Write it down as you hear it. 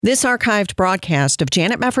This archived broadcast of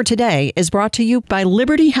Janet Mefford Today is brought to you by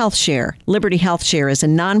Liberty HealthShare. Liberty HealthShare is a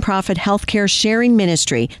nonprofit healthcare sharing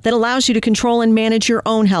ministry that allows you to control and manage your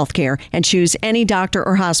own healthcare and choose any doctor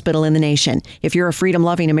or hospital in the nation. If you're a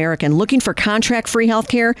freedom-loving American looking for contract-free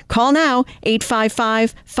healthcare, call now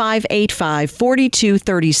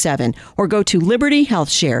 855-585-4237 or go to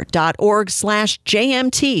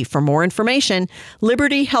libertyhealthshare.org/JMT for more information.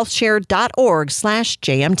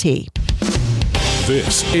 libertyhealthshare.org/JMT.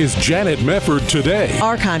 This is Janet Mefford Today.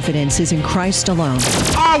 Our confidence is in Christ alone.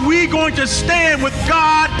 Are we going to stand with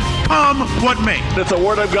God come what may? If the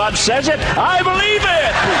Word of God says it, I believe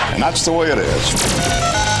it. And that's the way it is.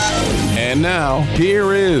 And now,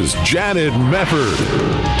 here is Janet Mefford.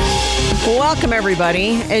 Welcome,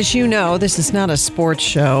 everybody. As you know, this is not a sports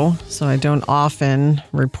show, so I don't often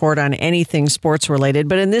report on anything sports related.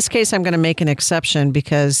 But in this case, I'm going to make an exception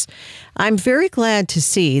because I'm very glad to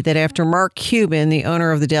see that after Mark Cuban, the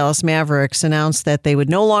owner of the Dallas Mavericks, announced that they would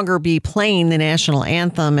no longer be playing the national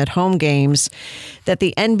anthem at home games, that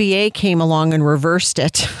the NBA came along and reversed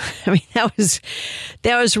it. I mean, that was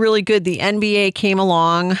really good. The NBA came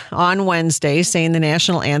along on Wednesday saying the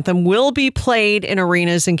national anthem will be played in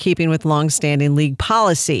arenas in keeping with longstanding league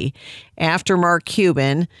policy after Mark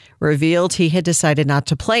Cuban revealed he had decided not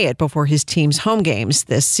to play it before his team's home games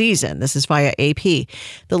this season. This is via AP.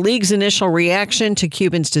 The league's initial reaction to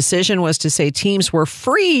Cuban's decision was to say teams were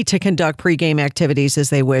free to conduct pregame activities as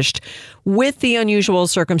they wished, with the unusual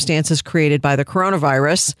circumstances created by the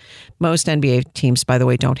coronavirus. Most NBA teams, by the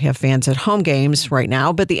way, don't have fans at home games right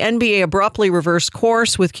now, but the NBA abruptly reversed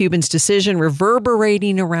course with Cuban's decision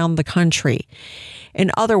reverberating around the country. In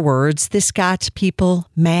other words, this got people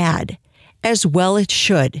mad, as well it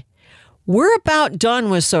should. We're about done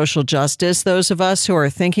with social justice. Those of us who are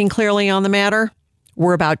thinking clearly on the matter,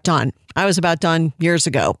 we're about done. I was about done years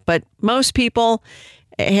ago, but most people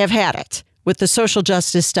have had it with the social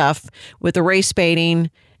justice stuff, with the race baiting,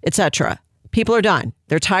 etc. People are done.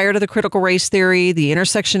 They're tired of the critical race theory, the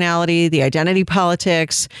intersectionality, the identity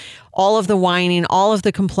politics, all of the whining, all of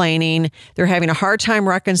the complaining. They're having a hard time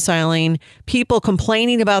reconciling people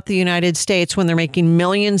complaining about the United States when they're making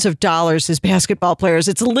millions of dollars as basketball players.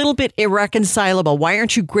 It's a little bit irreconcilable. Why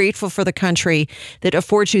aren't you grateful for the country that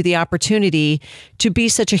affords you the opportunity to be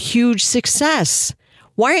such a huge success?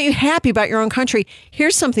 Why aren't you happy about your own country?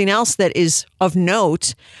 Here's something else that is of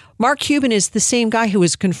note. Mark Cuban is the same guy who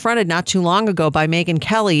was confronted not too long ago by Megyn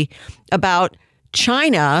Kelly about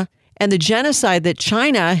China and the genocide that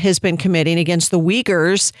China has been committing against the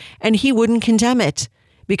Uyghurs, and he wouldn't condemn it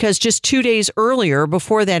because just 2 days earlier,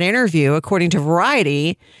 before that interview, according to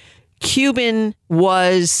Variety, China,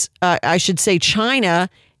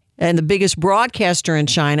 and the biggest broadcaster in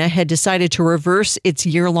China, had decided to reverse its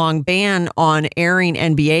year-long ban on airing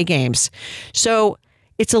NBA games. So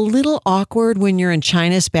it's a little awkward when you're in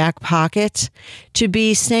China's back pocket to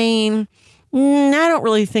be saying, I don't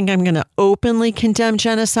really think I'm going to openly condemn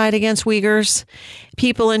genocide against Uyghurs.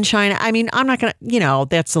 People in China, I mean, I'm not going to,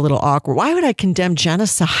 that's a little awkward. Why would I condemn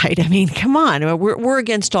genocide? I mean, come on. We're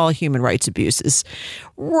against all human rights abuses,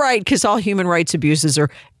 right? Because all human rights abuses are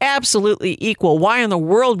absolutely equal. Why in the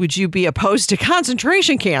world would you be opposed to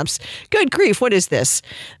concentration camps? Good grief. What is this?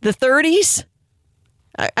 The 30s?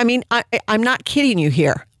 I mean, I'm not kidding you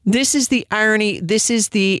here. This is the irony. This is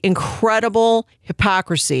the incredible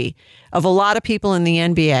hypocrisy of a lot of people in the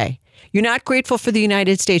NBA. You're not grateful for the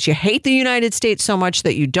United States. You hate the United States so much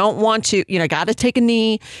that you don't want to, got to take a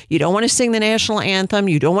knee. You don't want to sing the national anthem.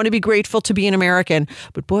 You don't want to be grateful to be an American.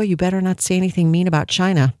 But boy, you better not say anything mean about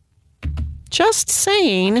China. Just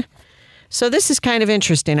saying. So this is kind of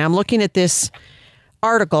interesting. I'm looking at this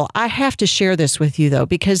article. I have to share this with you, though,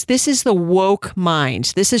 because this is the woke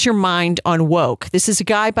mind. This is your mind on woke. This is a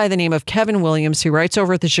guy by the name of Kevin Williams who writes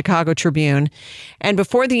over at the Chicago Tribune. And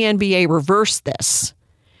before the NBA reversed this,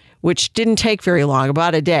 which didn't take very long,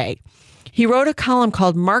 about a day, he wrote a column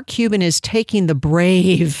called Mark Cuban is taking the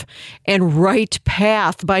brave and right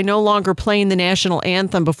path by no longer playing the national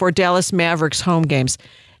anthem before Dallas Mavericks home games.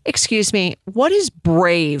 Excuse me, what is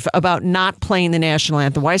brave about not playing the national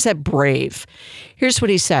anthem? Why is that brave? Here's what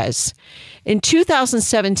he says. In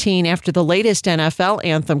 2017, after the latest NFL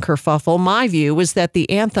anthem kerfuffle, my view was that the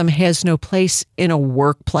anthem has no place in a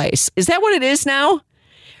workplace. Is that what it is now?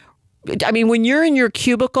 I mean, when you're in your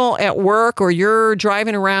cubicle at work or you're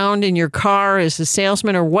driving around in your car as a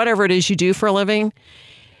salesman or whatever it is you do for a living,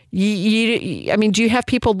 do you have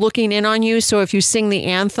people looking in on you? So if you sing the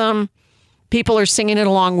anthem, people are singing it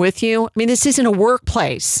along with you. I mean, this isn't a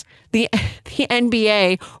workplace. The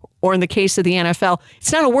NBA, or in the case of the NFL,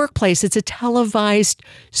 it's not a workplace. It's a televised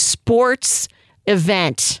sports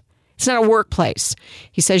event. It's not a workplace.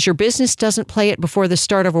 He says your business doesn't play it before the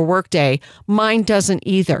start of a workday. Mine doesn't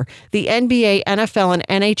either. The NBA, NFL,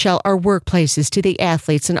 and NHL are workplaces to the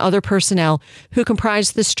athletes and other personnel who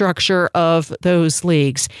comprise the structure of those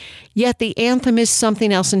leagues. Yet the anthem is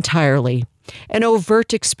something else entirely. An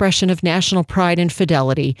overt expression of national pride and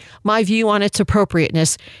fidelity. My view on its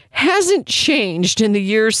appropriateness hasn't changed in the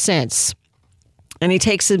years since. And he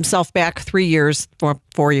takes himself back 3 years, or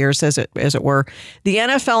 4 years, as it were. The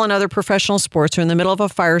NFL and other professional sports are in the middle of a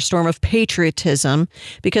firestorm of patriotism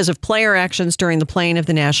because of player actions during the playing of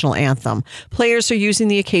the national anthem. Players are using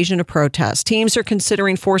the occasion to protest. Teams are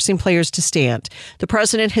considering forcing players to stand. The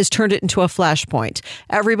president has turned it into a flashpoint.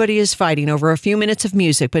 Everybody is fighting over a few minutes of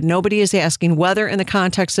music, but nobody is asking whether, in the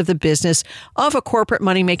context of the business of a corporate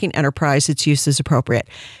money-making enterprise, its use is appropriate.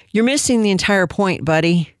 You're missing the entire point,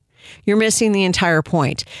 buddy. You're missing the entire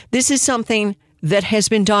point. This is something that has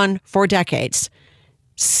been done for decades.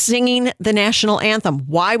 Singing the national anthem.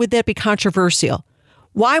 Why would that be controversial?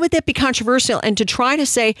 Why would that be controversial? And to try to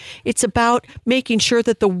say it's about making sure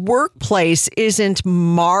that the workplace isn't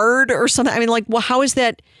marred or something. I mean, like, well, how is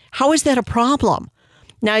that a problem?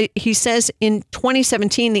 Now, he says in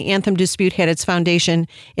 2017, the anthem dispute had its foundation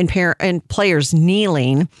in players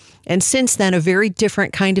kneeling. And since then, a very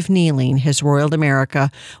different kind of kneeling has roiled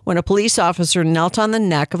America when a police officer knelt on the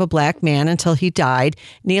neck of a black man until he died,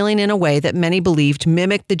 kneeling in a way that many believed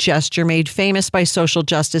mimicked the gesture made famous by social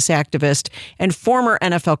justice activist and former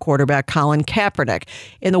NFL quarterback Colin Kaepernick.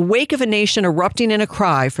 In the wake of a nation erupting in a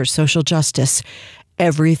cry for social justice,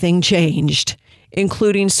 everything changed,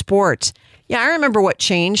 including sport. Yeah, I remember what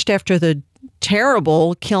changed after the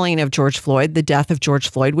terrible killing of George Floyd, the death of George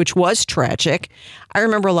Floyd, which was tragic. I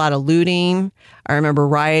remember a lot of looting. I remember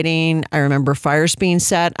rioting. I remember fires being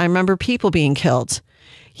set. I remember people being killed.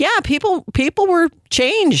 Yeah, people were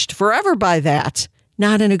changed forever by that.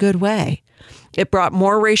 Not in a good way. It brought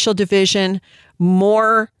more racial division,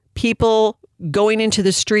 more people going into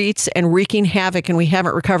the streets and wreaking havoc, and we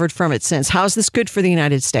haven't recovered from it since. How's this good for the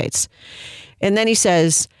United States? And then he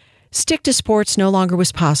says, stick to sports no longer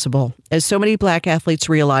was possible, as so many black athletes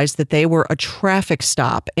realized that they were a traffic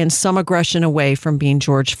stop and some aggression away from being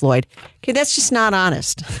George Floyd. Okay, that's just not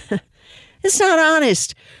honest. It's not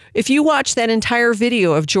honest. If you watch that entire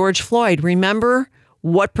video of George Floyd, remember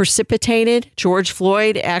what precipitated George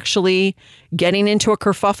Floyd actually getting into a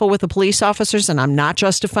kerfuffle with the police officers? And I'm not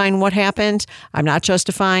justifying what happened. I'm not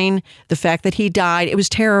justifying the fact that he died. It was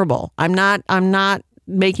terrible. I'm not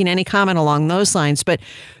making any comment along those lines, but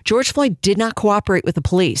George Floyd did not cooperate with the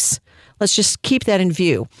police. Let's just keep that in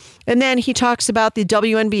view. And then he talks about the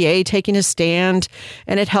WNBA taking a stand,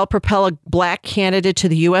 and it helped propel a black candidate to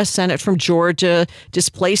the U.S. Senate from Georgia,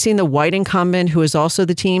 displacing the white incumbent who is also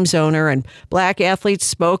the team's owner. And black athletes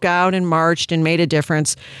spoke out and marched and made a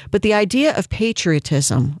difference. But the idea of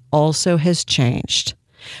patriotism also has changed.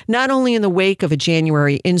 Not only in the wake of a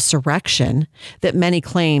January insurrection that many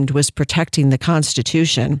claimed was protecting the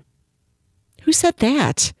Constitution. Who said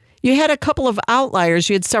that? You had a couple of outliers.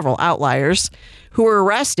 You had several outliers who were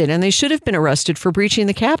arrested, and they should have been arrested for breaching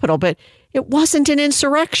the Capitol, but it wasn't an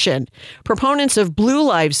insurrection. Proponents of Blue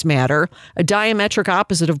Lives Matter, a diametric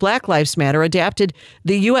opposite of Black Lives Matter, adapted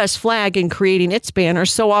the U.S. flag in creating its banner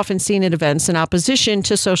so often seen at events in opposition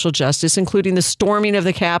to social justice, including the storming of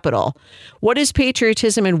the Capitol. What is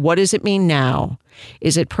patriotism and what does it mean now?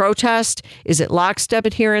 Is it protest? Is it lockstep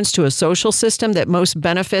adherence to a social system that most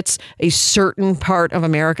benefits a certain part of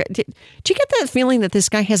America? Do you get that feeling that this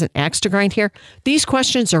guy has an axe to grind here? These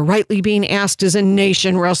questions are rightly being asked as a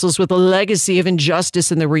nation wrestles with a legacy of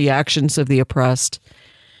injustice and the reactions of the oppressed.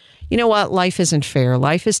 You know what? Life isn't fair.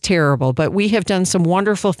 Life is terrible, but we have done some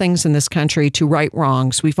wonderful things in this country to right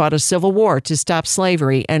wrongs. We fought a civil war to stop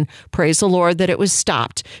slavery, and praise the Lord that it was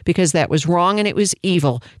stopped, because that was wrong and it was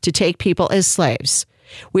evil to take people as slaves.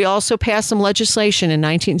 We also passed some legislation in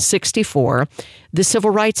 1964, the Civil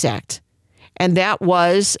Rights Act. And that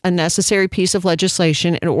was a necessary piece of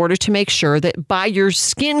legislation in order to make sure that by your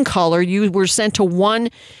skin color, you were sent to one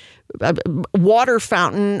water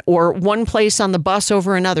fountain or one place on the bus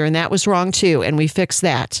over another. And that was wrong, too. And we fixed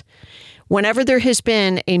that. Whenever there has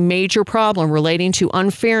been a major problem relating to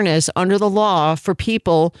unfairness under the law for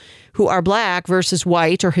people who are black versus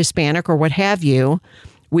white or Hispanic or what have you,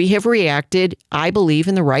 we have reacted, I believe,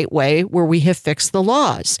 in the right way, where we have fixed the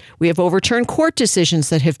laws. We have overturned court decisions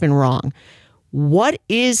that have been wrong. What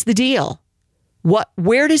is the deal?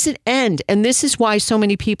 Where does it end? And this is why so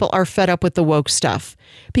many people are fed up with the woke stuff,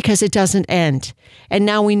 because it doesn't end. And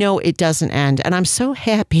now we know it doesn't end. And I'm so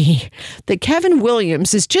happy that Kevin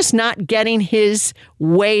Williams is just not getting his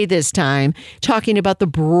way this time, talking about the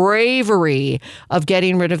bravery of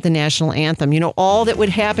getting rid of the national anthem. You know, all that would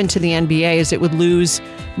happen to the NBA is it would lose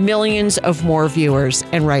millions of more viewers,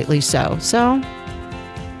 and rightly so. So,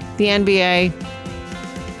 the NBA,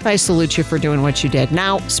 I salute you for doing what you did.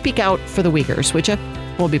 Now, speak out for the Uyghurs, would you?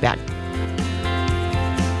 We'll be back.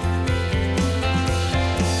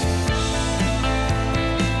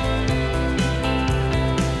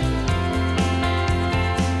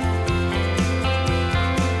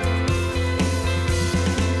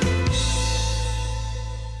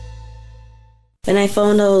 When I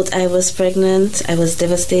found out I was pregnant, I was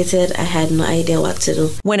devastated. I had no idea what to do.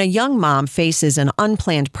 When a young mom faces an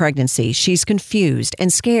unplanned pregnancy, she's confused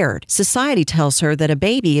and scared. Society tells her that a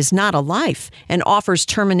baby is not a life and offers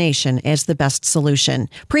termination as the best solution.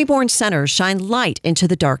 Preborn centers shine light into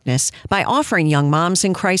the darkness by offering young moms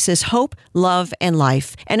in crisis hope, love, and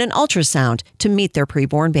life, and an ultrasound to meet their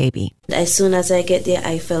preborn baby. As soon as I get there,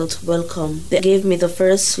 I felt welcome. They gave me the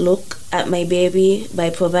first look at my baby by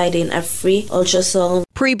providing a free ultrasound.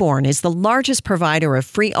 Preborn is the largest provider of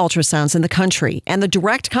free ultrasounds in the country and the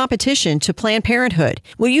direct competition to Planned Parenthood.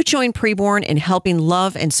 Will you join Preborn in helping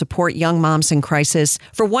love and support young moms in crisis?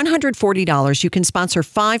 For $140, you can sponsor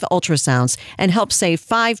 5 ultrasounds and help save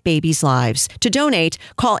 5 babies' lives. To donate,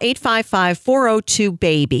 call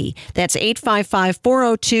 855-402-BABY. That's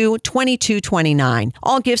 855-402-2229.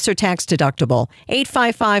 All gifts are tax deductible.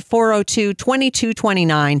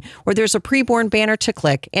 855-402-2229, or there's a Preborn banner to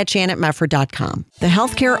click at janetmefford.com. The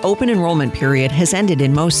healthcare open enrollment period has ended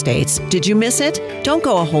in most states. Did you miss it? Don't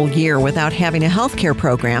go a whole year without having a healthcare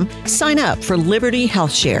program. Sign up for Liberty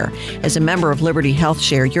Health Share. As a member of Liberty Health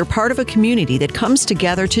Share, you're part of a community that comes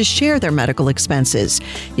together to share their medical expenses.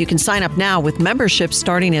 You can sign up now with membership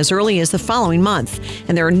starting as early as the following month,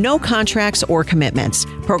 and there are no contracts or commitments.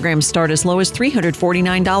 Programs start as low as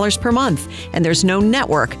 $349 per month, and there's no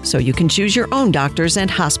network, so you can choose your own doctors and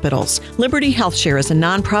hospitals. Liberty Health Share is a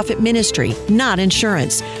nonprofit ministry, not insurance,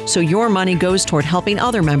 so your money goes toward helping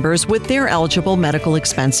other members with their eligible medical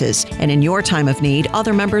expenses. And in your time of need,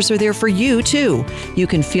 other members are there for you, too. You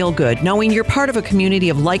can feel good knowing you're part of a community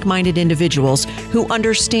of like-minded individuals who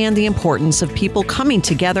understand the importance of people coming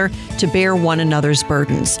together to bear one another's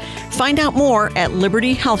burdens. Find out more at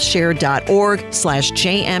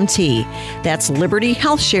libertyhealthshare.org/JMT. That's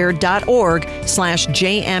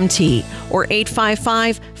libertyhealthshare.org/JMT or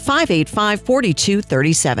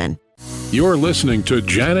 855-585-4237. You're listening to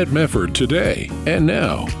Janet Mefford today. And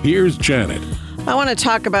now, here's Janet. I want to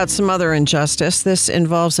talk about some other injustice. This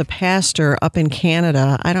involves a pastor up in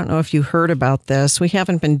Canada. I don't know if you heard about this. We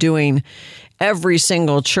haven't been doing every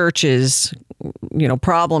single church's,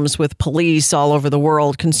 problems with police all over the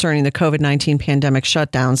world concerning the COVID-19 pandemic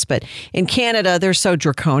shutdowns. But in Canada, they're so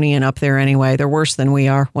draconian up there anyway. They're worse than we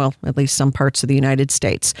are. Well, at least some parts of the United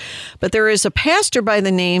States. But there is a pastor by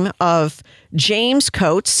the name of James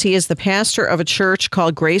Coates. He is the pastor of a church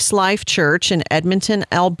called Grace Life Church in Edmonton,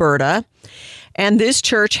 Alberta. And this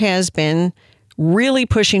church has been really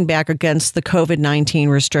pushing back against the COVID-19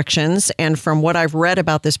 restrictions. And from what I've read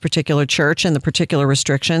about this particular church and the particular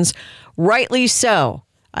restrictions, rightly so.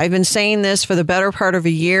 I've been saying this for the better part of a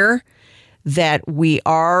year, that we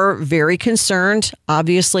are very concerned,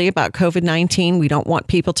 obviously, about COVID-19. We don't want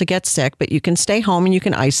people to get sick, but you can stay home and you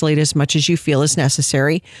can isolate as much as you feel is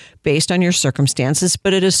necessary based on your circumstances.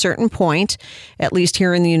 But at a certain point, at least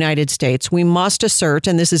here in the United States, we must assert,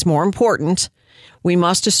 and this is more important, we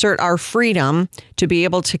must assert our freedom to be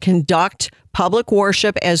able to conduct public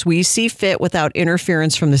worship as we see fit without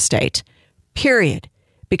interference from the state. Period.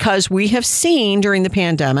 Because we have seen during the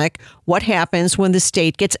pandemic what happens when the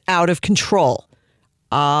state gets out of control.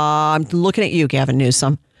 I'm looking at you, Gavin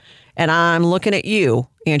Newsom, and I'm looking at you,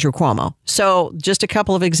 Andrew Cuomo. So just a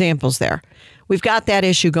couple of examples there. We've got that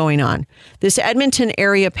issue going on. This Edmonton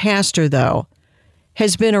area pastor, though,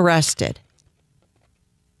 has been arrested.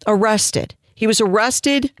 He was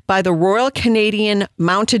arrested by the Royal Canadian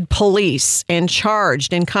Mounted Police and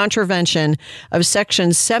charged in contravention of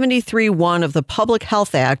Section 73(1) of the Public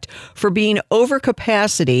Health Act for being over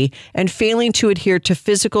capacity and failing to adhere to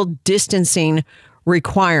physical distancing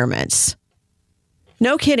requirements.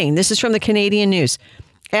 No kidding. This is from the Canadian News.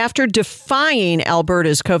 After defying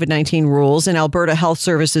Alberta's COVID-19 rules and Alberta Health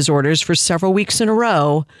Services orders for several weeks in a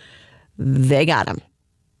row, they got him.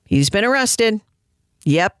 He's been arrested.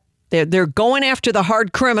 Yep. They're going after the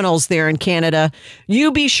hard criminals there in Canada. You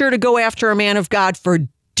be sure to go after a man of God for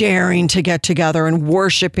daring to get together and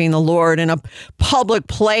worshiping the Lord in a public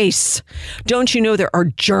place. Don't you know there are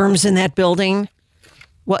germs in that building?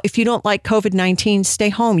 Well, if you don't like COVID-19, stay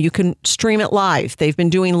home. You can stream it live. They've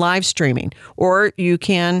been doing live streaming. Or you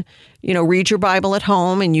can, read your Bible at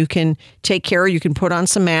home and you can take care. You can put on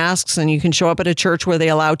some masks and you can show up at a church where they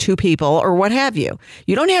allow 2 people or what have you.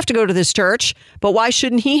 You don't have to go to this church, but why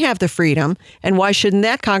shouldn't he have the freedom? And why shouldn't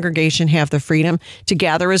that congregation have the freedom to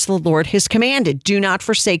gather as the Lord has commanded? Do not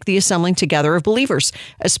forsake the assembling together of believers,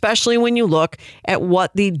 especially when you look at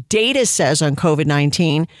what the data says on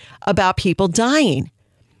COVID-19 about people dying.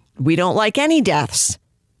 We don't like any deaths,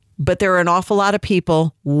 but there are an awful lot of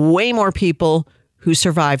people, way more people who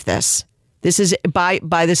survive this. This is by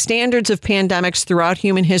the standards of pandemics throughout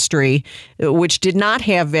human history, which did not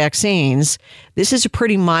have vaccines. This is a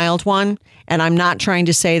pretty mild one. And I'm not trying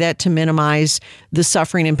to say that to minimize the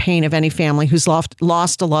suffering and pain of any family who's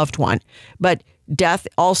lost a loved one. But death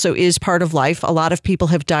also is part of life. A lot of people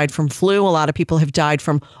have died from flu. A lot of people have died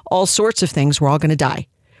from all sorts of things. We're all going to die.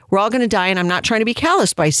 We're all going to die, and I'm not trying to be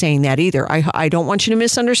callous by saying that either. I don't want you to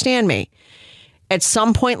misunderstand me. At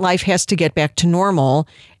some point, life has to get back to normal,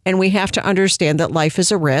 and we have to understand that life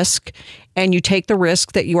is a risk, and you take the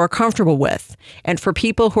risk that you are comfortable with. And for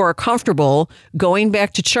people who are comfortable going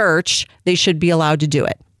back to church, they should be allowed to do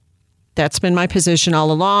it. That's been my position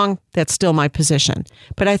all along. That's still my position.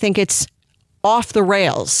 But I think it's off the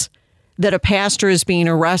rails that a pastor is being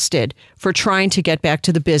arrested for trying to get back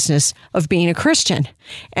to the business of being a Christian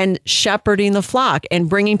and shepherding the flock and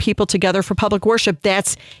bringing people together for public worship.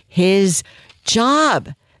 That's his job.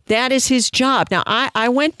 That is his job. Now, I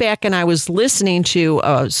went back and I was listening to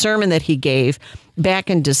a sermon that he gave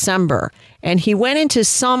back in December, and he went into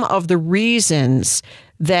some of the reasons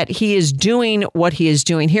that he is doing what he is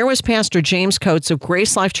doing. Here was Pastor James Coates of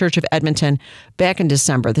Grace Life Church of Edmonton back in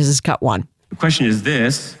December. This is cut 1. The question is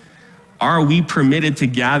this: are we permitted to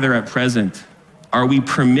gather at present? Are we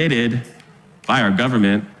permitted by our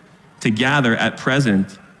government to gather at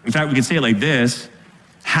present? In fact, we could say it like this: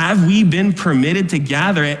 have we been permitted to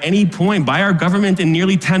gather at any point by our government in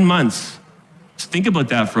nearly 10 months? Just think about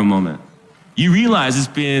that for a moment. You realize it's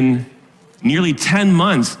been nearly 10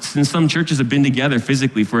 months since some churches have been together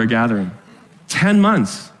physically for a gathering. 10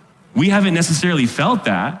 months. We haven't necessarily felt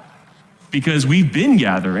that because we've been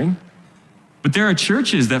gathering, but there are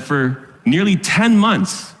churches that for nearly 10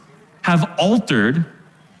 months have altered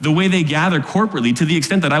the way they gather corporately to the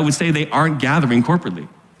extent that I would say they aren't gathering corporately.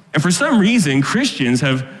 And for some reason, Christians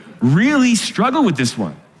have really struggled with this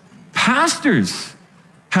one. Pastors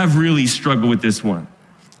have really struggled with this one.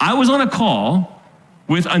 I was on a call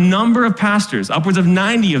with a number of pastors, upwards of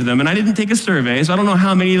 90 of them, and I didn't take a survey, so I don't know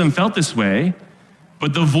how many of them felt this way,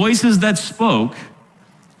 but the voices that spoke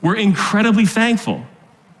were incredibly thankful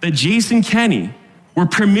that Jason Kenney were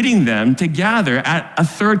permitting them to gather at a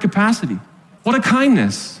third capacity. What a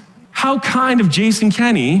kindness. How kind of Jason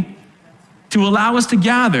Kenney to allow us to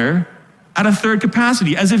gather at a third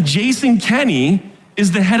capacity, as if Jason Kenney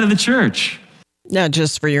is the head of the church. Now,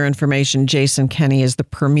 just for your information, Jason Kenney is the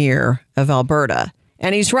premier of Alberta.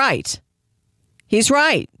 And he's right. He's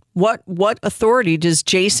right. What authority does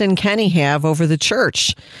Jason Kenney have over the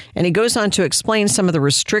church? And he goes on to explain some of the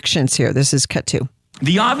restrictions here. This is cut 2.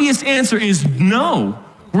 The obvious answer is no,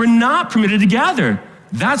 we're not permitted to gather.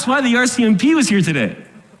 That's why the RCMP was here today.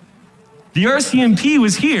 The RCMP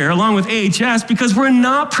was here along with AHS because we're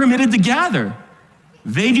not permitted to gather.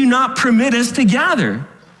 They do not permit us to gather.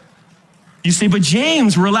 You say, but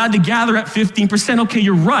James, we're allowed to gather at 15%. Okay,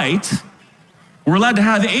 you're right. We're allowed to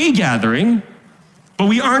have a gathering, but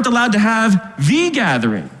we aren't allowed to have the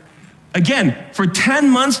gathering. Again, for 10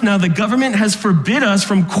 months now, the government has forbid us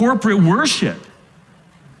from corporate worship.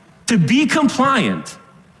 To be compliant,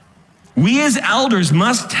 we as elders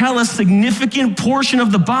must tell a significant portion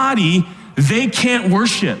of the body they can't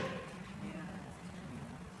worship.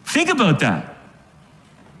 Think about that.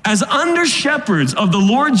 As under shepherds of the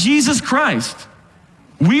Lord Jesus Christ,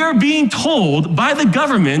 we are being told by the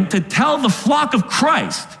government to tell the flock of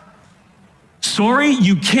Christ, sorry,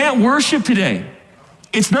 you can't worship today.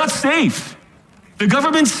 It's not safe. The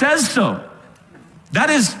government says so. That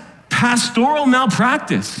is pastoral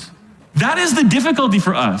malpractice. That is the difficulty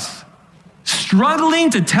for us. Struggling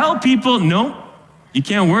to tell people, no, you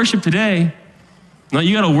can't worship today. No,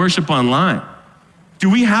 you got to worship online. Do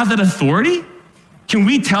we have that authority? Can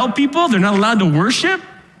we tell people they're not allowed to worship?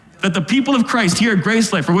 That the people of Christ here at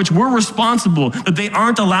Grace Life, for which we're responsible, that they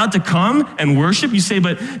aren't allowed to come and worship? You say,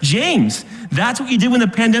 but James, that's what you did when the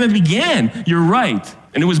pandemic began. You're right.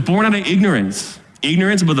 And it was born out of ignorance.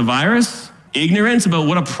 Ignorance about the virus, ignorance about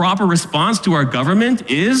what a proper response to our government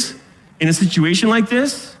is. in a situation like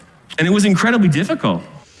this, and it was incredibly difficult.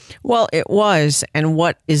 Well, it was. And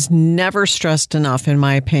what is never stressed enough, in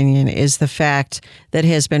my opinion, is the fact that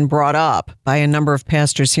has been brought up by a number of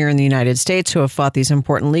pastors here in the United States who have fought these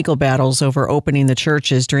important legal battles over opening the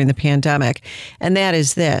churches during the pandemic. And that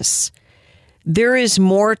is this. There is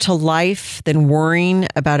more to life than worrying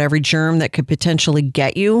about every germ that could potentially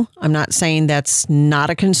get you. I'm not saying that's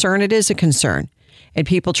not a concern. It is a concern. And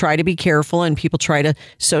people try to be careful, and people try to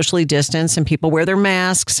socially distance, and people wear their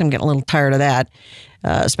masks. I'm getting a little tired of that,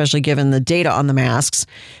 especially given the data on the masks.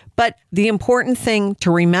 But the important thing to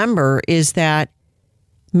remember is that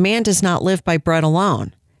man does not live by bread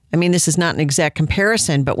alone. I mean, this is not an exact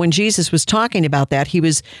comparison, but when Jesus was talking about that, he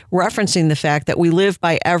was referencing the fact that we live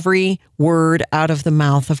by every word out of the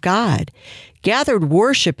mouth of God. Gathered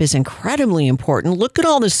worship is incredibly important. Look at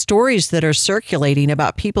all the stories that are circulating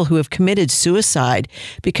about people who have committed suicide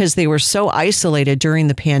because they were so isolated during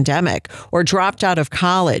the pandemic, or dropped out of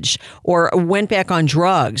college, or went back on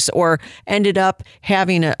drugs, or ended up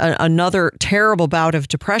having another terrible bout of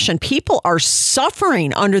depression. People are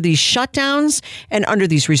suffering under these shutdowns and under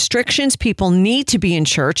these restrictions. People need to be in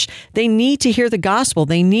church. They need to hear the gospel.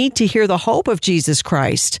 They need to hear the hope of Jesus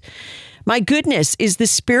Christ. My goodness, is the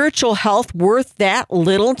spiritual health worth that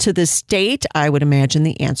little to the state? I would imagine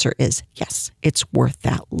the answer is yes, it's worth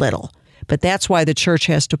that little. But that's why the church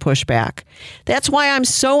has to push back. That's why I'm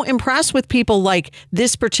so impressed with people like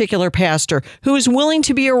this particular pastor who is willing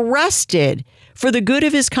to be arrested for the good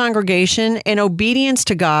of his congregation and obedience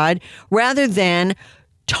to God rather than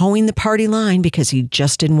towing the party line because he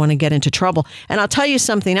just didn't want to get into trouble. And I'll tell you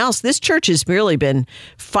something else. This church has really been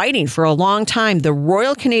fighting for a long time. The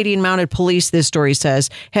Royal Canadian Mounted Police, this story says,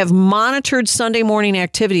 have monitored Sunday morning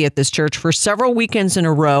activity at this church for several weekends in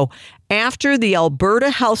a row after the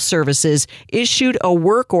Alberta Health Services issued a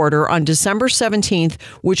work order on December 17th,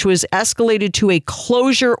 which was escalated to a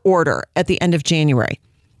closure order at the end of January.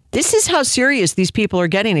 This is how serious these people are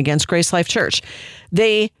getting against Grace Life Church.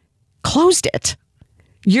 They closed it.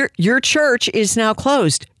 Your church is now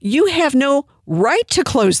closed. You have no right to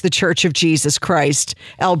close the Church of Jesus Christ,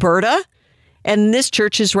 Alberta. And this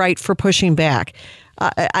church is right for pushing back.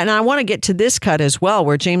 And I want to get to this cut as well,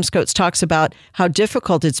 where James Coates talks about how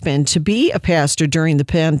difficult it's been to be a pastor during the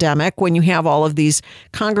pandemic when you have all of these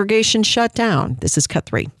congregations shut down. This is cut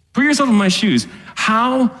 3. Put yourself in my shoes.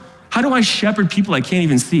 How do I shepherd people I can't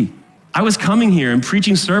even see? I was coming here and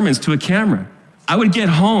preaching sermons to a camera. I would get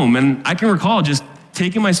home, and I can recall just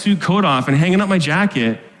taking my suit coat off and hanging up my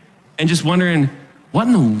jacket and just wondering, what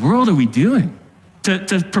in the world are we doing?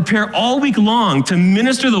 To prepare all week long to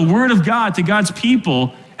minister the word of God to God's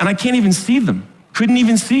people, and I can't even see them. Couldn't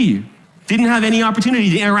even see you. Didn't have any opportunity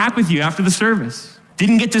to interact with you after the service.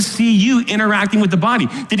 Didn't get to see you interacting with the body.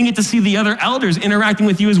 Didn't get to see the other elders interacting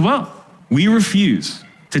with you as well. We refuse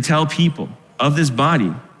to tell people of this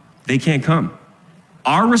body they can't come.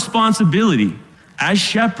 Our responsibility as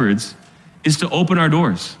shepherds is to open our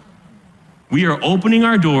doors. We are opening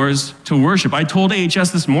our doors to worship. I told AHS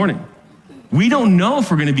this morning, we don't know if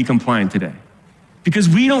we're going to be compliant today because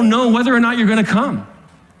we don't know whether or not you're going to come.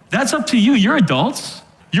 That's up to you. You're adults.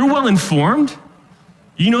 You're well informed.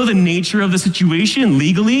 You know the nature of the situation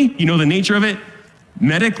legally. You know the nature of it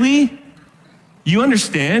medically. You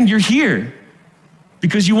understand. You're here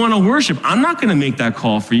because you want to worship. I'm not going to make that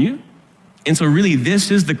call for you. And so really, this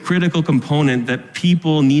is the critical component that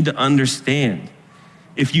people need to understand.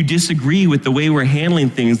 If you disagree with the way we're handling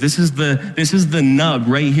things, this is the nub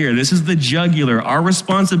right here. This is the jugular. Our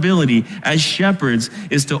responsibility as shepherds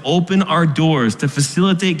is to open our doors, to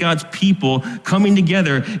facilitate God's people coming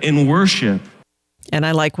together in worship. And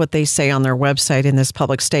I like what they say on their website in this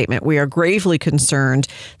public statement. We are gravely concerned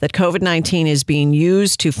that COVID-19 is being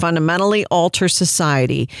used to fundamentally alter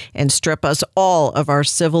society and strip us all of our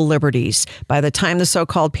civil liberties. By the time the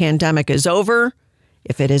so-called pandemic is over,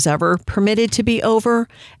 if it is ever permitted to be over,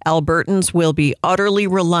 Albertans will be utterly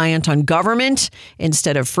reliant on government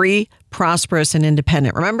instead of free, prosperous, and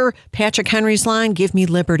independent. Remember Patrick Henry's line, "Give me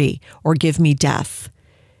liberty or give me death."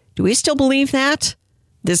 Do we still believe that?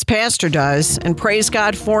 This pastor does, and praise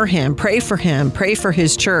God for him. Pray for him. Pray for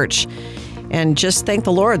his church. And just thank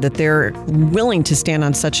the Lord that they're willing to stand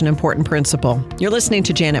on such an important principle. You're listening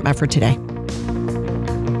to Janet Mefford Today.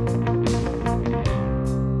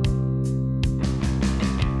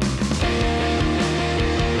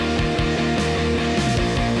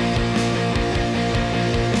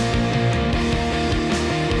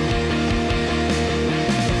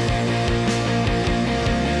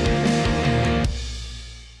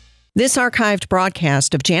 This archived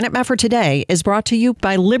broadcast of Janet Mefford Today is brought to you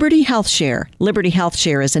by Liberty HealthShare. Liberty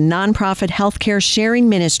HealthShare is a nonprofit healthcare sharing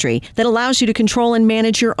ministry that allows you to control and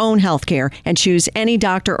manage your own healthcare and choose any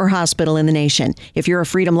doctor or hospital in the nation. If you're a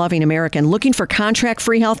freedom-loving American looking for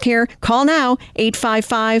contract-free healthcare, call now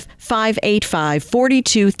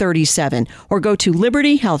 855-585-4237 or go to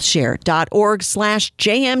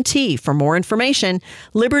libertyhealthshare.org/JMT for more information.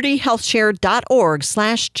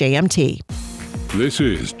 libertyhealthshare.org/JMT. This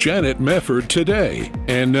is Janet Mefford Today.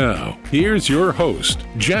 And now, here's your host,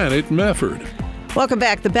 Janet Mefford. Welcome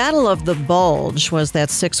back. The Battle of the Bulge was that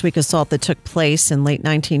 6-week assault that took place in late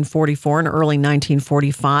 1944 and early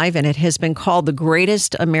 1945, and it has been called the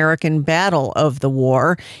greatest American battle of the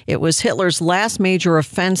war. It was Hitler's last major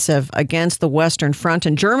offensive against the Western Front,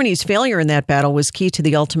 and Germany's failure in that battle was key to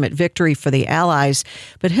the ultimate victory for the Allies.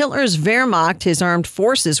 But Hitler's Wehrmacht, his armed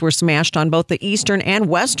forces, were smashed on both the Eastern and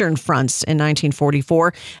Western fronts in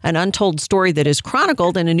 1944, an untold story that is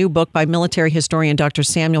chronicled in a new book by military historian Dr.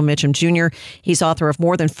 Samuel Mitchum Jr. He's author of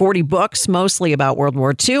more than 40 books, mostly about World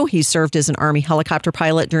War II. He served as an Army helicopter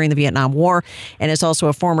pilot during the Vietnam War and is also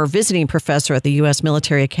a former visiting professor at the U.S.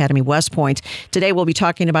 Military Academy West Point. Today, we'll be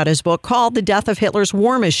talking about his book called The Death of Hitler's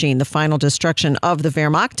War Machine, The Final Destruction of the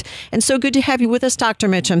Wehrmacht. And so good to have you with us, Dr.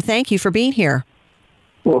 Mitchum. Thank you for being here.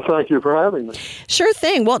 Well, thank you for having me. Sure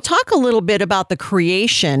thing. Well, talk a little bit about the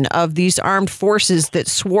creation of these armed forces that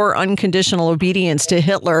swore unconditional obedience to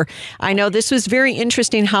Hitler. I know this was very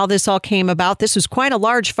interesting how this all came about. This was quite a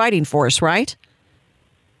large fighting force, right?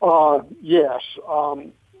 Yes.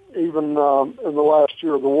 Even in the last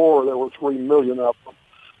year of the war, there were 3 million of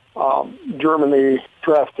them. Germany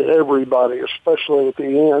drafted everybody, especially at the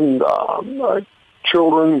end,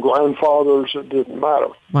 children, grandfathers, it didn't matter.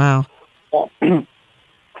 Wow.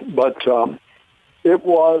 But it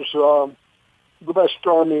was the best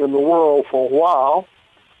army in the world for a while.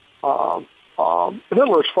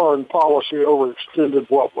 Hitler's foreign policy overextended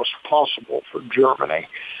what was possible for Germany.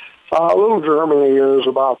 Little Germany is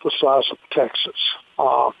about the size of Texas.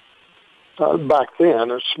 Back then,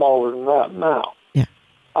 it's smaller than that now. Yeah.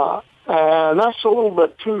 And that's a little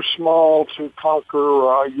bit too small to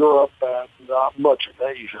conquer Europe and much of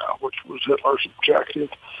Asia, which was Hitler's objective.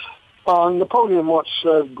 Napoleon once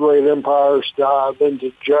said great empires die of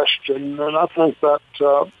indigestion, and I think that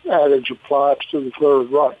adage applies to the Third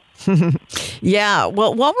Reich. Yeah.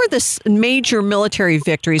 Well, what were the major military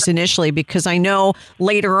victories initially? Because I know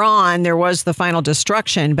later on there was the final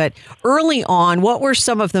destruction, but early on, what were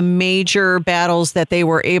some of the major battles that they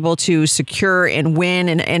were able to secure and win?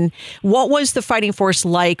 And what was the fighting force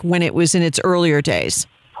like when it was in its earlier days?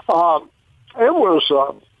 It was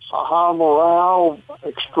a high morale,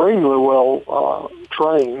 extremely well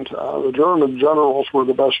trained. The German generals were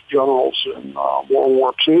the best generals in World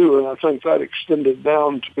War II, and I think that extended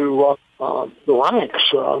down to the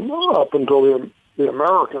ranks up until the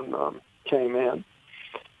American came in.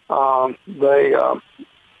 They,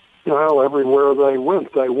 everywhere they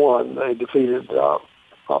went, they won. They defeated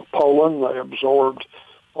Poland. They absorbed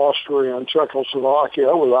Austria and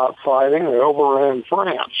Czechoslovakia without fighting. They overran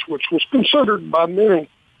France, which was considered by many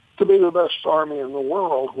to be the best army in the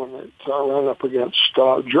world when it ran up against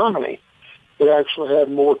Germany. It actually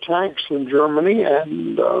had more tanks than Germany,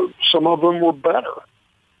 and some of them were better.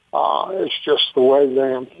 It's just the way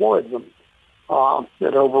they employed them.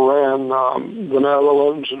 It overran the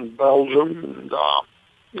Netherlands and Belgium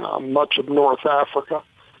and much of North Africa,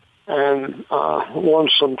 and won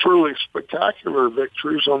some truly spectacular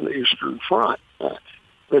victories on the Eastern Front.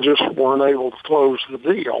 They just weren't able to close the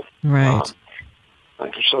deal. Right.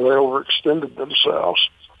 So they overextended themselves.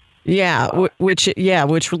 Yeah, which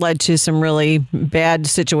led to some really bad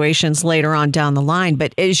situations later on down the line.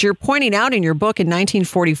 But as you're pointing out in your book, in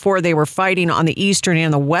 1944, they were fighting on the Eastern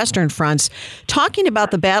and the Western fronts. Talking about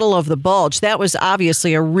the Battle of the Bulge, that was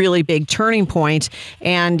obviously a really big turning point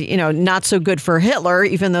and, not so good for Hitler,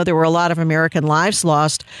 even though there were a lot of American lives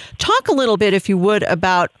lost. Talk a little bit, if you would,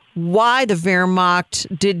 about why the Wehrmacht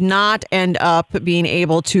did not end up being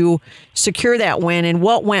able to secure that win and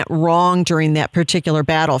what went wrong during that particular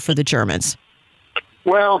battle for the Germans.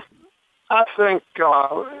 Well, I think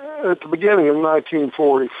at the beginning of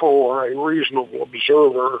 1944, a reasonable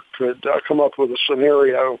observer could come up with a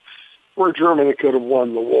scenario where Germany could have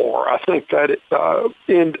won the war. I think that it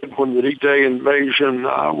ended when the D-Day invasion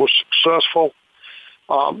was successful.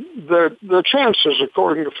 The chances,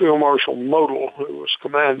 according to Field Marshal Model, who was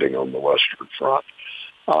commanding on the Western Front,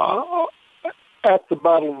 at the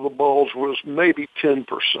Battle of the Bulge was maybe 10%.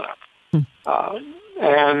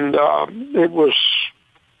 And it was,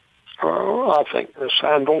 I think,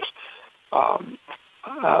 mishandled.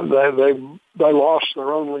 they lost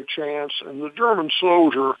their only chance, and the German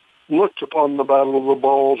soldier looked upon the Battle of the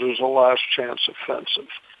Bulge as a last chance offensive.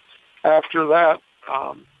 After that,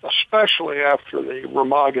 especially after the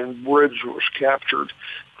Remagen Bridge was captured,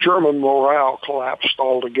 German morale collapsed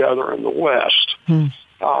altogether in the West.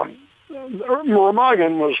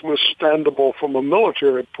 Remagen was withstandable from a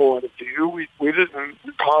military point of view. We didn't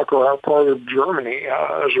conquer our part of Germany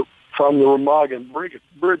from the Remagen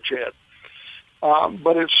bridgehead.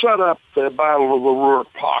 But it set up the Battle of the Ruhr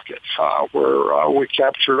Pocket, where we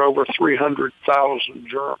captured over 300,000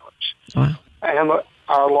 Germans. Wow. And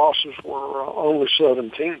our losses were only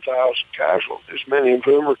 17,000 casualties, many of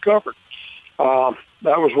whom recovered.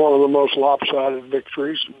 That was one of the most lopsided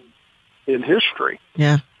victories in history.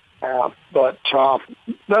 Yeah. But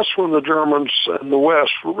that's when the Germans in the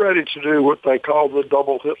West were ready to do what they called the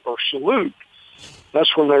double Hitler salute.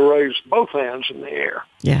 That's when they raised both hands in the air.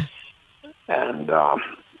 Yeah. And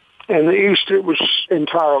in the East, it was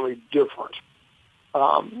entirely different.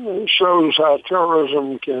 It shows how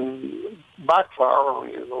terrorism can backfire on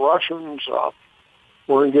you. The Russians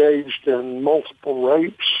were engaged in multiple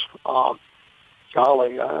rapes.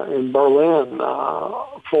 In Berlin,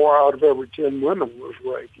 4 out of every 10 women was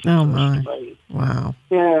raped. Oh, my. Wow.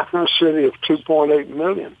 Yeah, a city of 2.8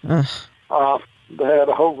 million. They had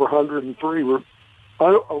over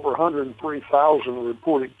 103,000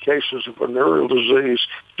 reported cases of venereal disease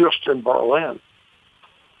just in Berlin.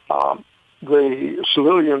 The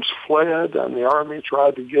civilians fled, and the army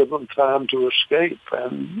tried to give them time to escape,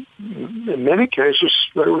 and in many cases,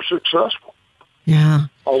 they were successful. Yeah.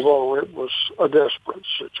 Although it was a desperate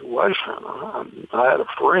situation. I had a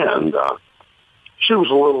friend. She was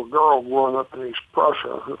a little girl growing up in East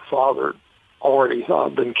Prussia. Her father had already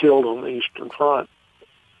been killed on the Eastern Front.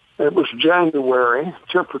 It was January.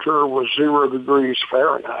 Temperature was 0 degrees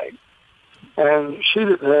Fahrenheit. And she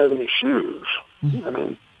didn't have any shoes. I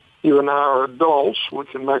mean, you and I are adults. We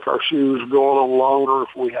can make our shoes go a little longer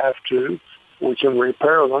if we have to. We can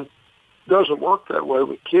repair them. Doesn't work that way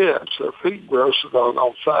with kids. Their feet grow so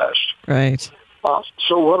doggone fast. Right.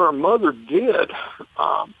 So what our mother did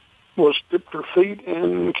was dipped her feet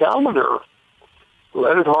in cow manure,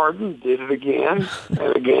 let it harden, did it again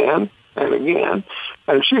and again and again,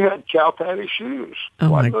 and she had cow patty shoes. Oh,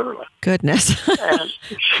 my literally. Goodness. And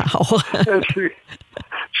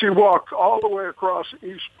she walked all the way across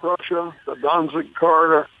East Prussia, the Danzig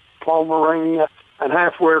Carter, Pomerania, and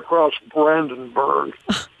halfway across Brandenburg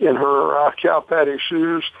in her cow patty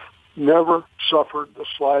shoes, never suffered the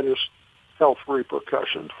slightest health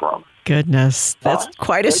repercussions from. Goodness, that's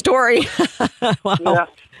quite a story. Wow. Yeah.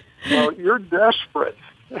 Well, you're desperate.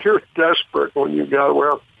 You're desperate when you got to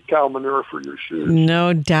wear cow manure for your shoes.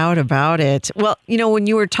 No doubt about it. Well, when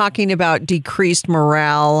you were talking about decreased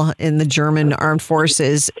morale in the German armed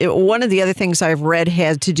forces, one of the other things I've read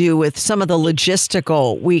had to do with some of the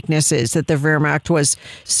logistical weaknesses that the Wehrmacht was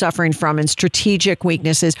suffering from and strategic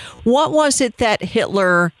weaknesses. What was it that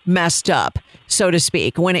Hitler messed up, so to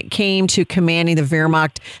speak, when it came to commanding the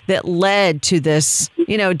Wehrmacht that led to this,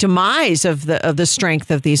 demise of the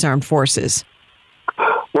strength of these armed forces?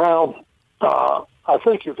 Well, I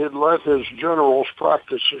think if he'd let his generals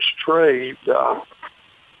practice his trade,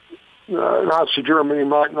 Nazi Germany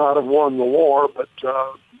might not have won the war, but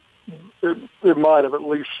it might have at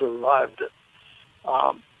least survived it.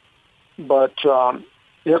 But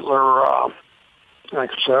Hitler, I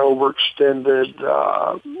could say, overextended.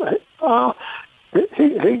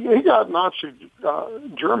 He got Nazi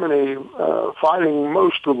Germany fighting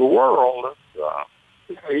most of the world,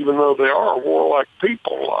 even though they are warlike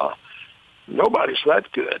people. Nobody's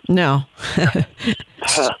that good. No.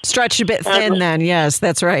 Stretched a bit thin then, yes,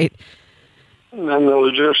 that's right. And then the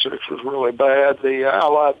logistics was really bad. The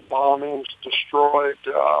Allied bombings destroyed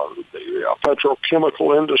the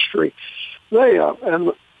petrochemical industry. They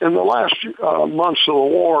and in the last months of the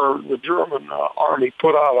war, the German army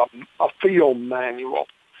put out a field manual,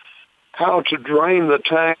 how to drain the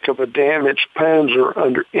tank of a damaged Panzer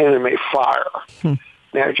under enemy fire.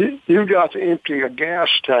 Now, if you've got to empty a gas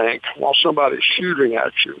tank while somebody's shooting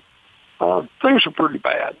at you, things are pretty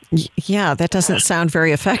bad. Yeah, that doesn't sound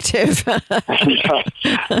very effective.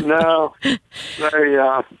 No, they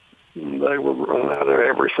were running out of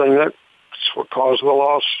everything. That's what caused the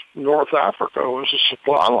loss of North Africa, was the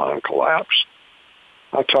supply line collapse.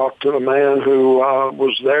 I talked to the man who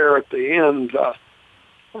was there at the end,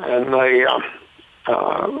 and they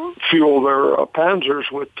fueled their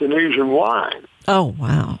Panzers with Tunisian wine. Oh,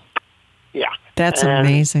 wow. Yeah. That's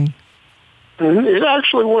amazing. And it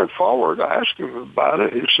actually went forward. I asked him about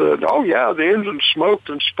it. He said, oh, yeah, the engine smoked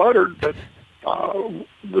and sputtered, but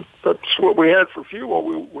that's what we had for fuel.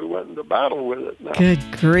 We went into battle with it. Now. Good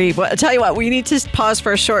grief. Well, I'll tell you what, we need to pause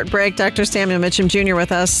for a short break. Dr. Samuel Mitcham Jr.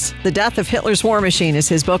 with us. The Death of Hitler's War Machine is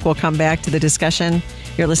his book. We'll come back to the discussion.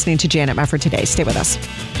 You're listening to Janet Mefford Today. Stay with us.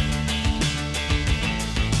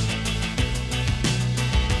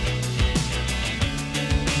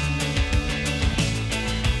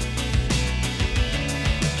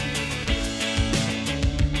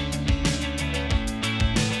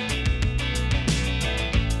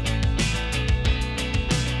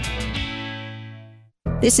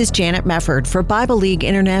 This is Janet Mefford for Bible League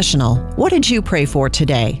International. What did you pray for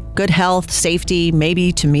today? Good health, safety,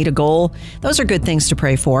 maybe to meet a goal? Those are good things to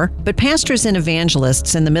pray for. But pastors and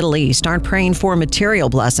evangelists in the Middle East aren't praying for material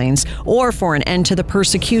blessings or for an end to the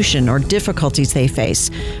persecution or difficulties they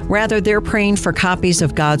face. Rather, they're praying for copies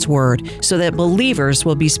of God's Word so that believers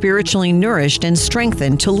will be spiritually nourished and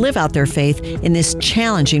strengthened to live out their faith in this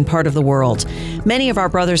challenging part of the world. Many of our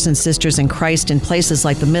brothers and sisters in Christ in places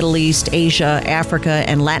like the Middle East, Asia, Africa,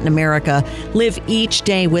 and Latin America live each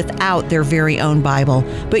day without their very own Bible.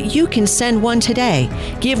 But you can send one today.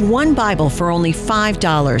 Give one Bible for only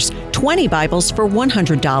 $5, 20 Bibles for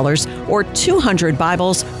 $100, or 200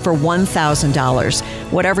 Bibles for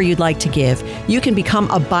 $1,000. Whatever you'd like to give, you can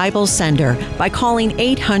become a Bible sender by calling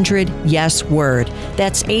 800-YES-WORD.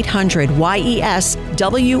 That's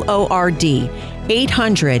 800-YES-WORD.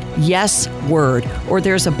 800-YES-WORD. Or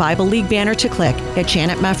there's a Bible League banner to click at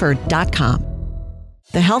janetmefford.com.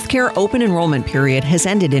 The healthcare open enrollment period has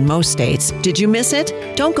ended in most states. Did you miss it?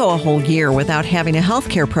 Don't go a whole year without having a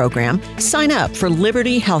healthcare program. Sign up for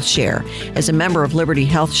Liberty Health Share. As a member of Liberty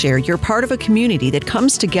Health Share, you're part of a community that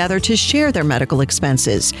comes together to share their medical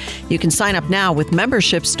expenses. You can sign up now with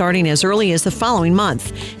memberships starting as early as the following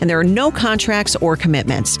month, and there are no contracts or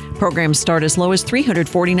commitments. Programs start as low as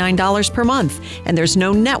 $349 per month, and there's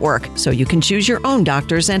no network, so you can choose your own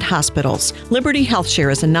doctors and hospitals. Liberty Health Share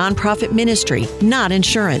is a nonprofit ministry, not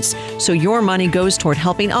insurance, so your money goes toward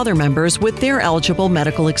helping other members with their eligible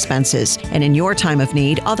medical expenses. And in your time of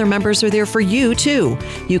need, other members are there for you, too.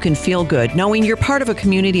 You can feel good knowing you're part of a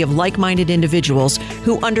community of like-minded individuals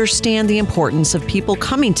who understand the importance of people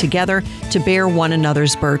coming together to bear one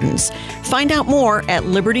another's burdens. Find out more at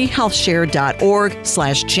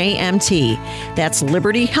libertyhealthshare.org/JMT. That's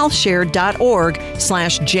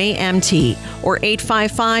libertyhealthshare.org/JMT or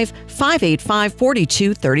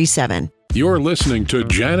 855-585-4237. You're listening to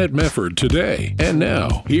Janet Mefford Today. And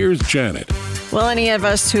now, here's Janet. Well, any of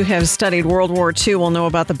us who have studied World War II will know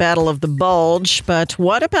about the Battle of the Bulge, but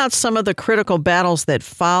what about some of the critical battles that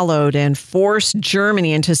followed and forced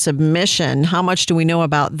Germany into submission? How much do we know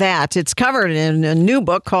about that? It's covered in a new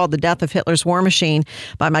book called The Death of Hitler's War Machine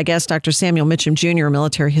by my guest, Dr. Samuel Mitcham Jr., a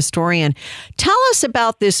military historian. Tell us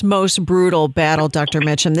about this most brutal battle, Dr.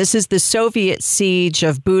 Mitcham. This is the Soviet siege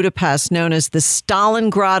of Budapest, known as the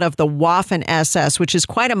Stalingrad of the Waffen-SS, which is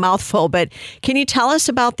quite a mouthful, but can you tell us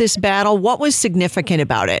about this battle? What was significant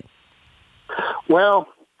about it? Well,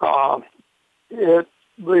 the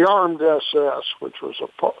Armed SS, which was a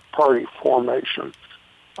party formation,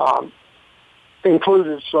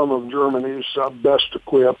 included some of Germany's best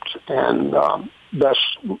equipped and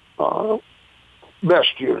best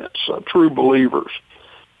units, true believers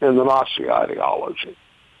in the Nazi ideology.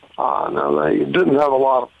 Now, they didn't have a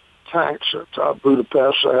lot of tanks at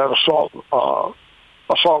Budapest. They had assault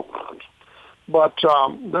guns. But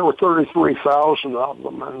there were 33,000 of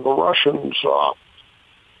them, and the Russians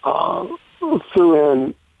threw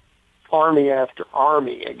in army after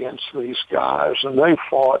army against these guys, and they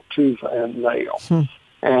fought tooth and nail.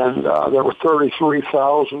 And there were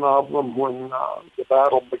 33,000 of them when the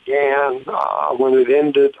battle began. When it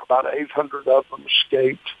ended, about 800 of them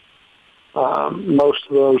escaped. Most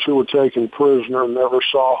of those who were taken prisoner never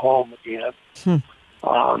saw home again.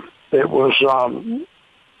 It was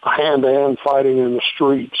hand-to-hand fighting in the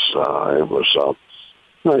streets. It was,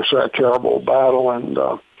 like I said, a terrible battle, and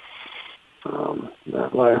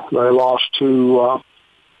they lost 2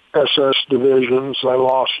 SS divisions. They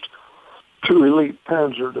lost 2 elite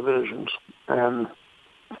panzer divisions, and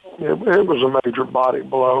it was a major body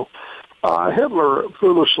blow. Hitler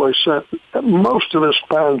foolishly sent most of his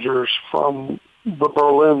panzers from the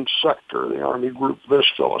Berlin sector, the Army Group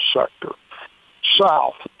Vistula sector,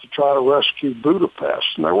 south to try to rescue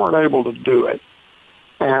Budapest, and they weren't able to do it.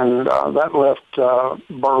 And that left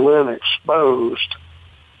Berlin exposed.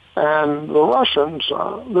 And the Russians,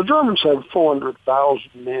 the Germans had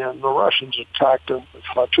 400,000 men. The Russians attacked them with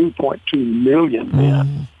 2.2 million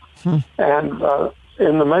men. And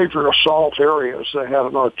in the major assault areas, they had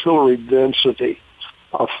an artillery density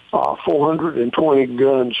of 420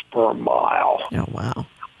 guns per mile. Oh, wow.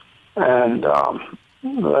 And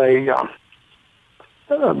they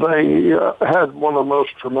had one of the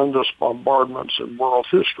most tremendous bombardments in world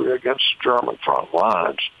history against German front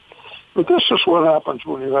lines. But this is what happens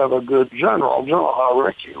when you have a good general. General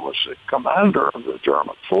Heinrich was the commander of the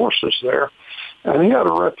German forces there, and he had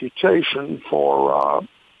a reputation for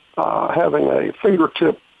having a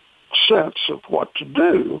fingertip sense of what to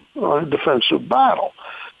do on a defensive battle.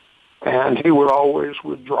 And he would always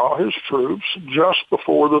withdraw his troops just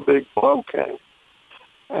before the big blow came.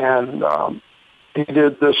 And he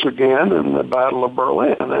did this again in the Battle of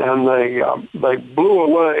Berlin, and they blew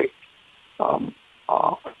away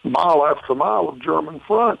mile after mile of German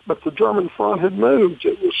front, but the German front had moved.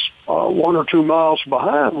 It was 1 or 2 miles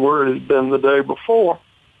behind where it had been the day before,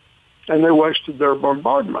 and they wasted their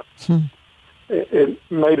bombardment. It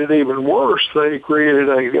made it even worse. They created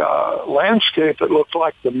a landscape that looked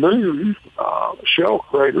like the moon, shell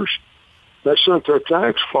craters. They sent their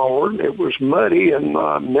tanks forward. It was muddy, and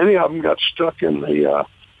many of them got stuck in the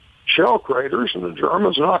shell craters, and the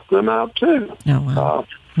Germans knocked them out too. Oh, wow.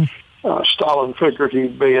 Stalin figured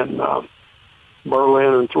he'd be in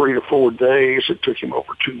Berlin in 3 to 4 days. It took him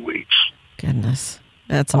over 2 weeks. Goodness,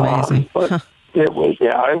 that's amazing. But it was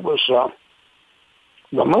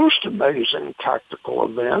the most amazing tactical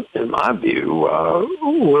event, in my view,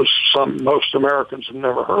 was something most Americans have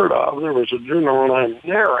never heard of. There was a general named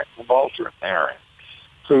Nering, Walter Nering,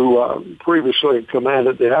 who previously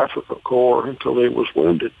commanded the Africa Corps until he was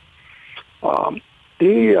wounded.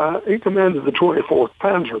 He commanded the 24th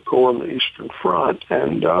Panzer Corps in the Eastern Front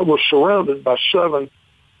and was surrounded by 7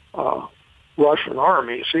 Russian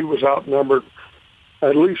armies. He was outnumbered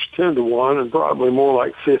at least 10 to 1 and probably more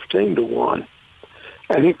like 15 to 1.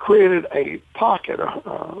 And he created a pocket,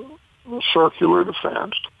 a circular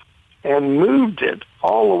defense, and moved it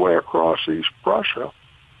all the way across East Prussia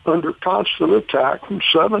under constant attack from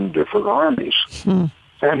 7 different armies.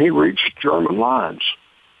 And he reached German lines.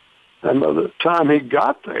 And by the time he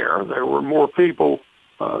got there, there were more people,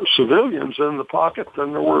 civilians in the pocket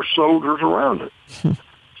than there were soldiers around it.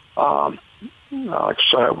 Like I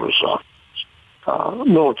say, it was a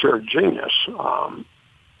military genius.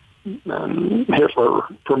 And Hitler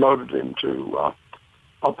promoted him to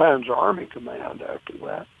a Panzer Army command after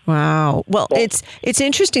that. Wow. Well, it's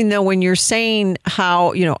interesting though when you're saying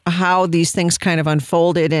how these things kind of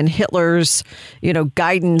unfolded and Hitler's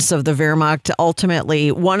guidance of the Wehrmacht.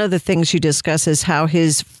 Ultimately, one of the things you discuss is how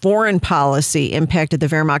his foreign policy impacted the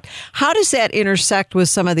Wehrmacht. How does that intersect with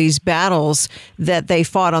some of these battles that they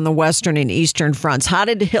fought on the Western and Eastern fronts? How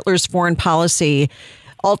did Hitler's foreign policy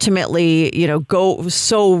ultimately, go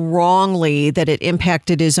so wrongly that it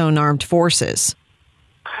impacted his own armed forces?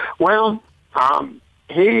 Well,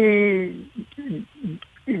 he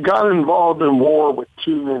got involved in war with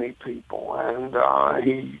too many people, and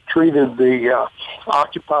he treated the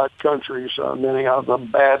occupied countries, many of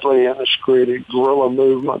them, badly, and has created guerrilla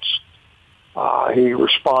movements. He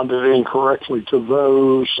responded incorrectly to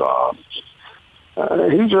those.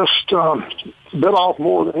 He just bit off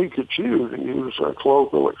more than he could chew, to use a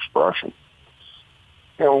colloquial expression.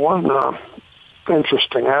 And one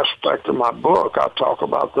interesting aspect of my book, I talk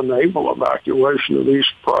about the naval evacuation of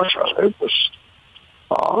East Prussia. It was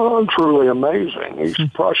truly amazing. East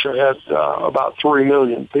Prussia had about 3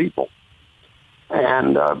 million people.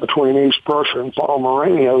 And between East Prussia and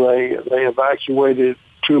Pomerania, they evacuated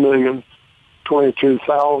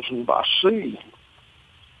 2,022,000 by sea.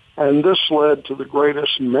 And this led to the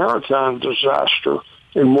greatest maritime disaster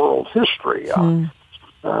in world history. The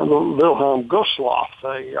Wilhelm Gustloff,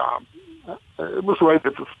 it was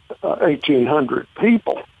rated for 1,800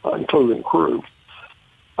 people, including crew.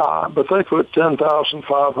 But they put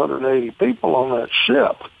 10,580 people on that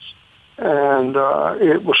ship. And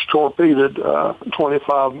it was torpedoed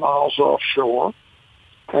 25 miles offshore.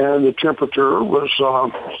 And the temperature was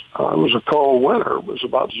it was a cold winter. It was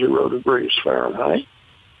about 0 degrees Fahrenheit.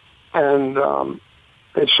 And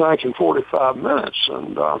it sank in 45 minutes,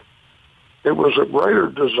 and it was a greater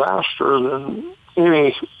disaster than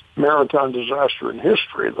any maritime disaster in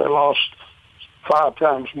history. They lost 5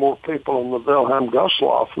 times more people on the Wilhelm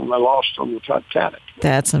Gustloff than they lost on the Titanic.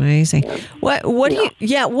 That's amazing. And, what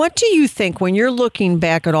do you think when you're looking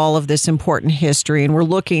back at all of this important history, and we're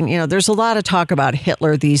looking, there's a lot of talk about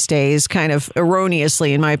Hitler these days, kind of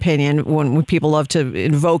erroneously, in my opinion, when people love to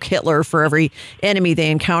invoke Hitler for every enemy they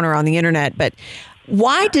encounter on the internet. But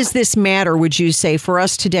why does this matter, would you say, for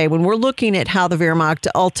us today when we're looking at how the Wehrmacht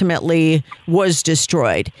ultimately was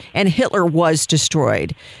destroyed and Hitler was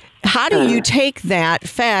destroyed? How do you take that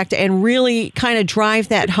fact and really kind of drive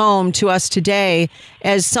that home to us today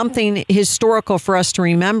as something historical for us to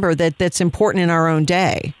remember that's important in our own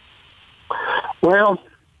day? Well,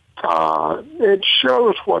 it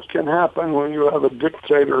shows what can happen when you have a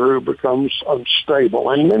dictator who becomes unstable,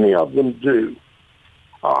 and many of them do.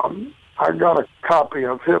 I got a copy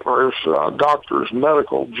of Hitler's doctor's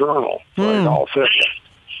medical journal for Adolf Hitler,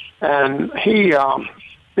 and he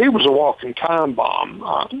was a walking time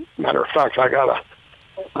bomb. Matter of fact, I got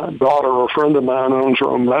a daughter, a friend of mine owns her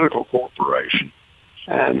own medical corporation,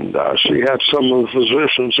 and she had some of the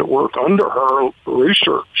physicians that work under her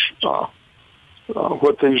research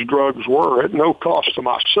what these drugs were at no cost to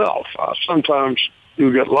myself. Sometimes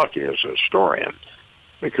you get lucky as a historian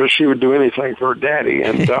because she would do anything for her daddy.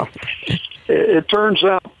 And it turns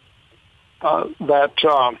out that,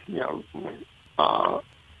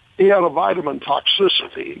 he had a vitamin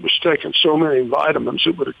toxicity. He was taking so many vitamins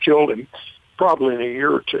it would have killed him probably in a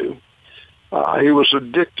year or two. He was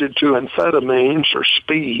addicted to amphetamines or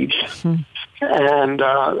speed. And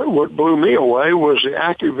what blew me away was the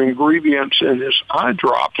active ingredients in his eye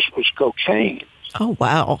drops was cocaine. Oh,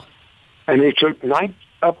 wow. And he took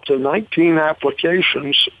up to 19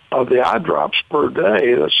 applications of the eye drops per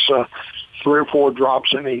day. That's 3 or 4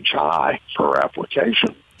 drops in each eye per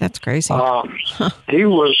application. That's crazy. He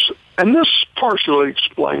was, and this partially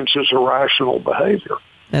explains his irrational behavior.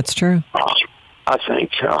 That's true. I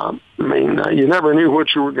think. You never knew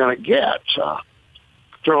what you were going to get.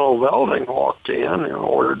 General Velding walked in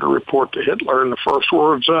order to report to Hitler, and the first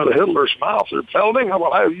words out of Hitler's mouth are, "Velding, I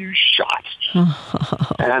will have you shot."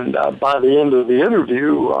 And by the end of the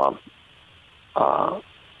interview,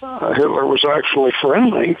 Hitler was actually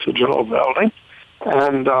friendly to General Velding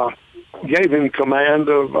and gave him command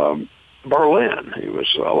of Berlin. He was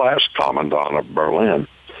the last commandant of Berlin.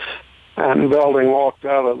 And Velding walked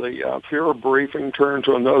out of the Fuhrer briefing, turned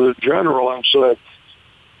to another general and said,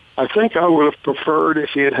 "I think I would have preferred if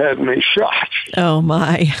he had had me shot." Oh,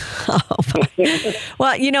 my.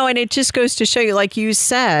 Well, and it just goes to show you, like you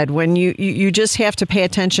said, when you just have to pay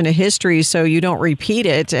attention to history so you don't repeat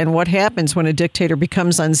it. And what happens when a dictator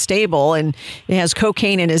becomes unstable and he has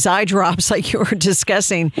cocaine in his eye drops, like you were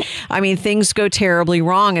discussing. I mean, things go terribly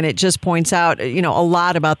wrong. And it just points out, a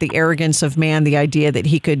lot about the arrogance of man, the idea that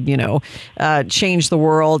he could, change the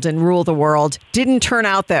world and rule the world. Didn't turn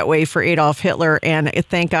out that way for Adolf Hitler. And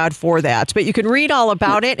thank God for that. But you can read all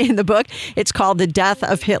about it in the book. It's called The Death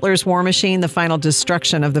of Hitler's War Machine, The Final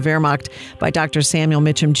Destruction of the Wehrmacht by Dr. Samuel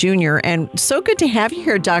Mitchum Jr. And so good to have you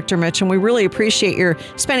here, Dr. Mitchum. We really appreciate your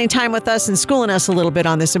spending time with us and schooling us a little bit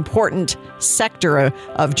on this important sector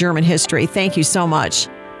of German history. Thank you so much.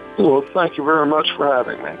 Well, thank you very much for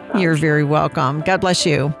having me. You're very welcome. God bless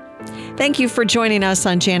you. Thank you for joining us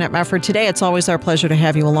on Janet Mefford today. It's always our pleasure to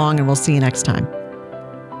have you along, and we'll see you next time.